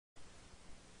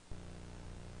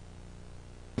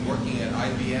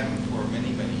IBM for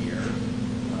many, many years.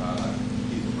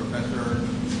 He's a professor of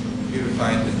computer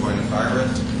science in Buenos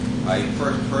Aires. I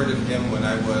first heard of him when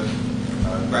I was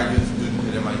a graduate student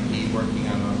at MIT working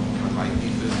on my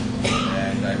thesis,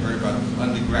 and I heard about this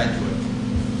undergraduate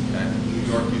at New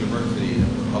York University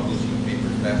that was publishing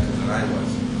papers faster than I was.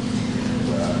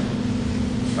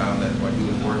 Found that what he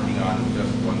was working on was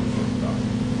just wonderful stuff.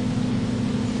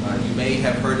 You may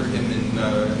have heard of him in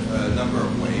a number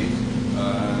of ways.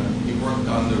 He worked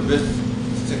on the RISC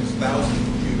 6000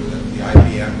 computer, that's the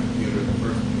IBM computer, the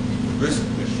first RISC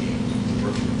machine. He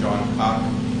worked with John Koch.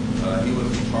 He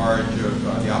was in charge of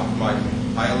the optimized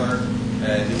compiler,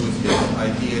 and it was his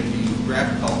idea to use graph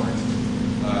coloring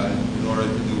in order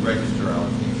to do register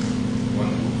allocation.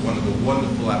 One of the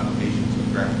wonderful applications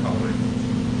of graph coloring.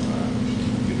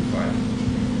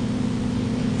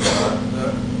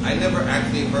 I never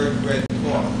actually heard Greg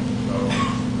talk,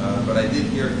 but I did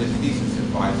hear his thesis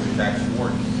advisor, Jack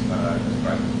Schwartz,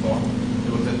 describe the talk.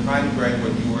 There was a time, Greg,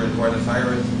 when you were in Buenos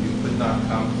Aires, you could not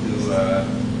come to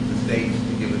the States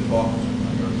to give a talk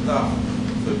on your stuff.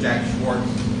 So Jack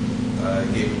Schwartz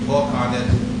gave a talk on it,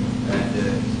 and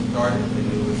it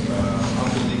was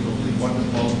unbelievably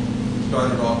wonderful. He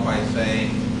started off by saying,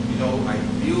 you know, I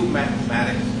view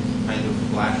mathematics as kind of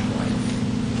flashlight,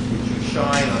 which you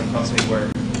shine on something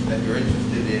that you're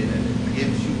interested in, and it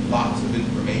gives you lots of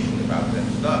information about that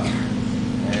stuff.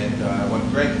 And what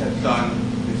Greg has done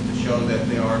is to show that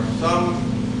there are some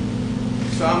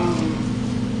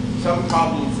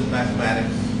problems in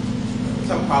mathematics,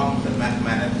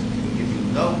 can give you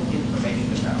no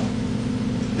information about.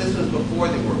 This was before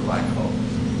there were black holes.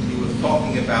 He was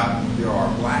talking about there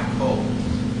are black holes.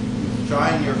 You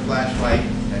shine your flashlight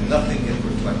and nothing is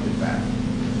reflected back.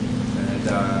 And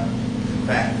in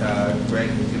fact, Greg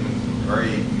has given some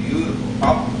very beautiful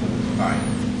problems of this kind.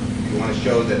 If you want to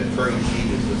show that a Turing machine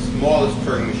is the smallest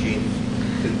Turing machine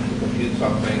to compute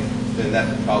something, then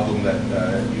that's a problem that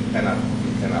you cannot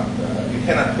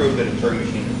prove that a Turing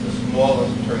machine is the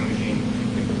smallest Turing machine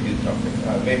to compute something.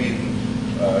 Maybe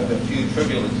a few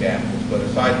trivial examples, but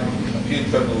aside from a few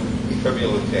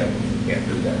trivial examples, you can't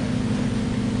do that.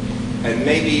 And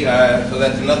maybe so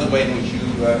that's another way in which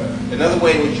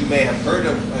you may have heard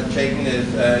of Chaitin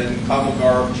is in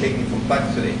Kolmogorov-Chaitin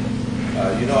complexity.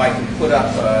 You know, I can put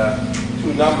up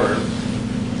two numbers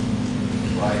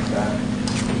like that.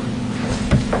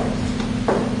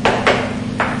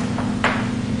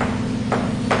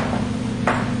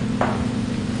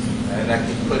 And I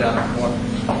can put up one.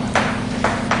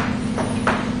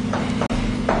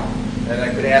 And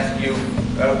I could ask you,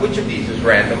 which of these is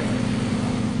random?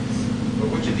 Or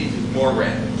which of these is more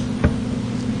random?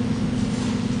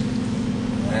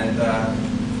 And,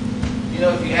 you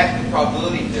know, if you ask the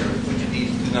probability theorist which of these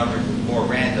two numbers is more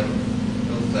random,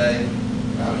 they'll say,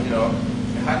 you know,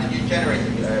 how did you generate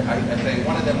them? I say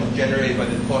one of them was generated by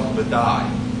the toss of a die.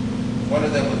 One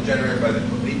of them was generated by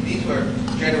these were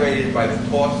generated by the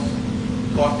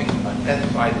tossing a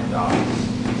 10-sided die.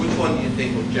 Which one do you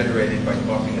think was generated by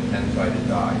tossing a 10-sided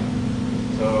die?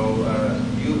 So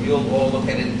you'll all look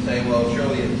at it and say, well,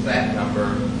 surely it's that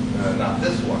number, not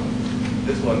this one.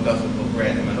 This one doesn't look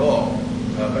random at all.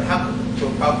 But so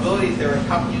probability theorist,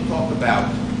 how can you talk about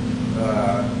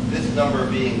this number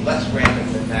being less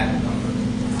random than that number?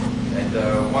 And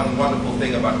one wonderful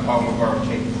thing about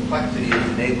Kolmogorov-Chaitin complexity is it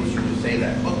enables you to say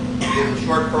that. Look, there's a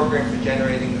short program for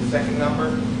generating the second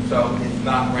number, so it's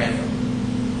not random.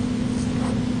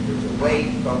 There's a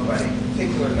way to talk about a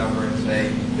particular number and say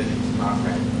that it's not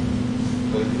random.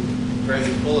 So it's very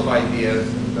full of ideas,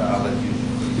 and I'll let you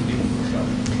speak for yourself.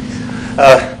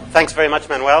 Thanks very much,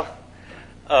 Manuel.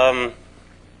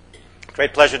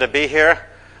 Great pleasure to be here.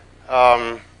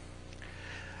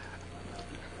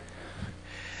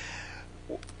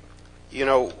 You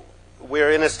know,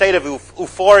 we're in a state of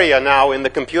euphoria now in the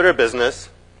computer business,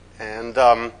 and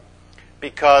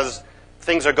because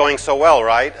things are going so well,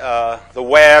 right? The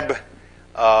web,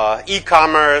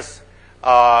 e-commerce,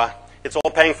 it's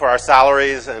all paying for our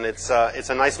salaries, and it's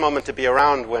a nice moment to be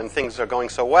around when things are going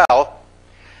so well.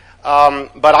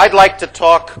 But I'd like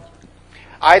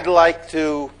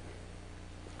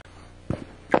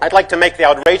to make the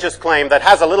outrageous claim that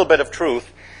has a little bit of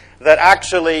truth, that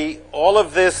actually all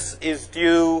of this is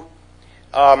due,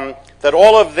 that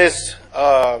all of this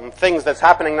things that's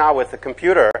happening now with the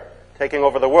computer taking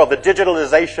over the world, the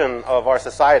digitalization of our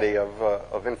society,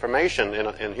 of information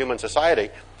in human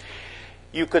society,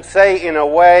 you could say in a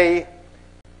way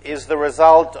is the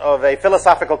result of a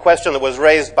philosophical question that was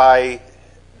raised by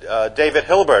David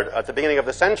Hilbert at the beginning of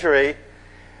the century,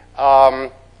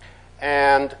 and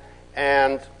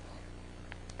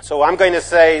So I'm going to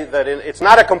say that it's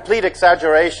not a complete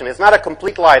exaggeration, it's not a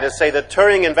complete lie to say that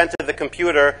Turing invented the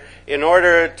computer in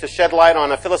order to shed light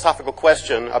on a philosophical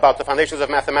question about the foundations of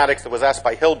mathematics that was asked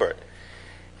by Hilbert.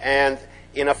 And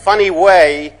in a funny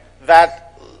way,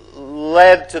 that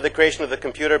led to the creation of the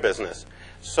computer business.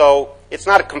 So it's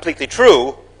not completely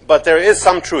true, but there is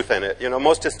some truth in it. You know,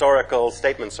 most historical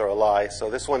statements are a lie, so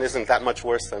this one isn't that much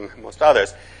worse than most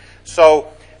others. So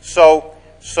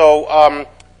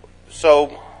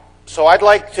I'd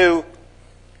like to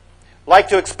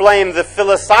explain the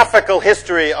philosophical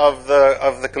history of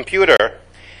the computer.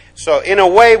 So in a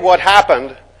way, what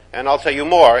happened, and I'll tell you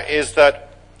more, is that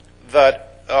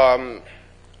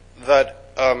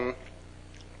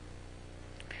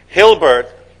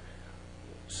Hilbert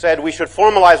said we should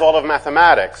formalize all of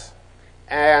mathematics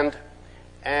and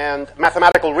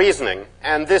mathematical reasoning,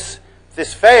 and this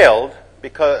failed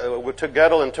because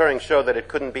Gödel and Turing showed that it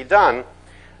couldn't be done.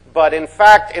 But in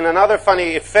fact, in another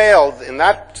funny, it failed in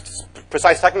that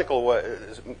precise technical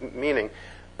meaning.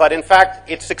 But in fact,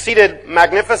 it succeeded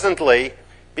magnificently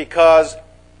because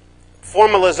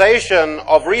formalization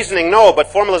of reasoning, no, but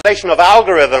formalization of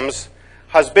algorithms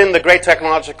has been the great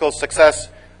technological success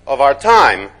of our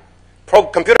time.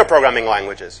 Computer programming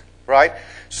languages, right?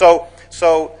 So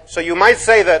you might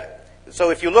say that. So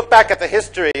if you look back at the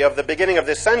history of the beginning of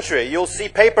this century, you'll see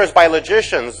papers by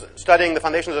logicians studying the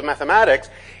foundations of mathematics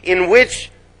in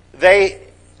which they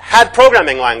had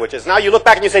programming languages. Now you look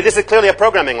back and you say, this is clearly a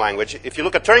programming language. If you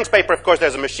look at Turing's paper, of course,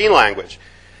 there's a machine language.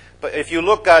 But if you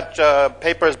look at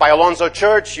papers by Alonzo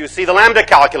Church, you see the lambda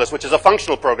calculus, which is a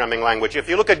functional programming language. If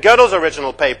you look at Gödel's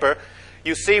original paper,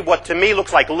 you see what to me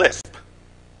looks like Lisp.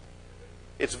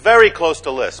 It's very close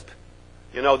to Lisp.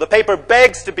 You know, the paper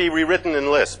begs to be rewritten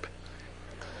in Lisp.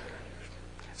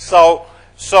 So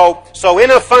in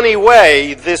a funny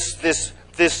way,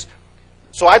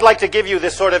 so I'd like to give you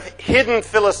this sort of hidden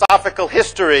philosophical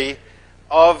history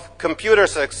of computer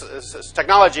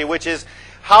technology, which is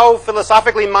how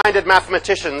philosophically minded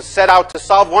mathematicians set out to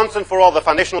solve once and for all the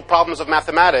foundational problems of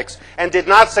mathematics and did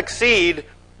not succeed,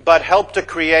 but helped to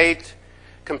create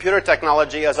computer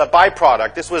technology as a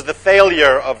byproduct. This was the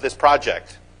failure of this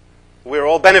project. We're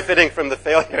all benefiting from the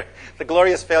failure, the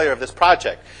glorious failure of this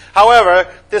project. However,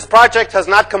 this project has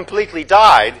not completely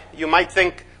died. You might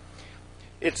think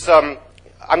it's, I'm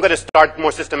going to start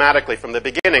more systematically from the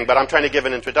beginning, but I'm trying to give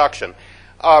an introduction.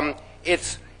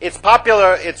 It's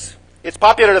popular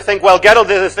to think, well, Gödel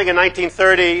did this thing in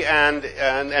 1930 and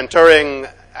Turing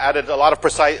added a lot of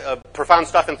profound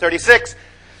stuff in 36.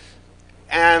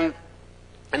 And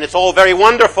it's all very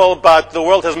wonderful, but the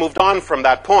world has moved on from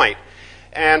that point.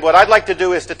 And what I'd like to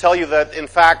do is to tell you that, in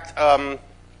fact,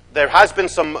 there has been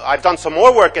I've done some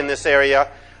more work in this area.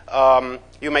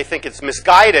 You may think it's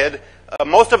misguided.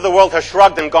 Most of the world has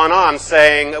shrugged and gone on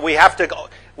saying, we have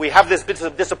this bit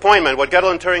of disappointment. What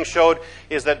Gödel and Turing showed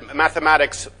is that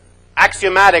mathematics,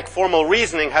 axiomatic formal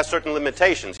reasoning has certain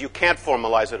limitations. You can't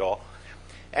formalize it all.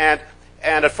 And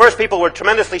at first people were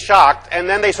tremendously shocked, and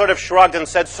then they sort of shrugged and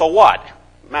said, so what?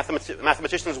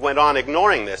 Mathematicians went on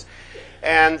ignoring this.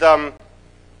 And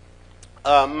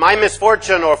my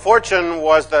misfortune or fortune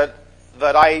was that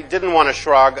I didn't want to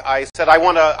shrug. I said, I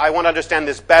want to understand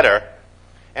this better.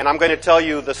 And I'm going to tell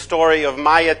you the story of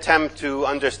my attempt to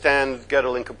understand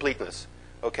Gödel in completeness.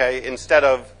 Okay?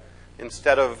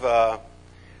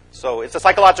 So it's a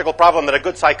psychological problem that a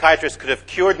good psychiatrist could have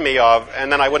cured me of,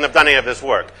 and then I wouldn't have done any of this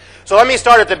work. So let me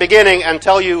start at the beginning and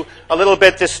tell you a little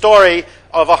bit this story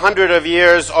of 100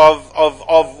 years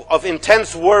of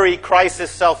intense worry,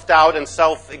 crisis, self-doubt, and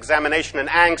self-examination and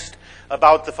angst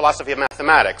about the philosophy of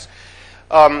mathematics.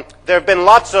 There have been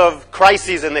lots of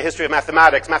crises in the history of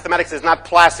mathematics. Mathematics is not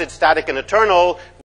placid, static, and eternal.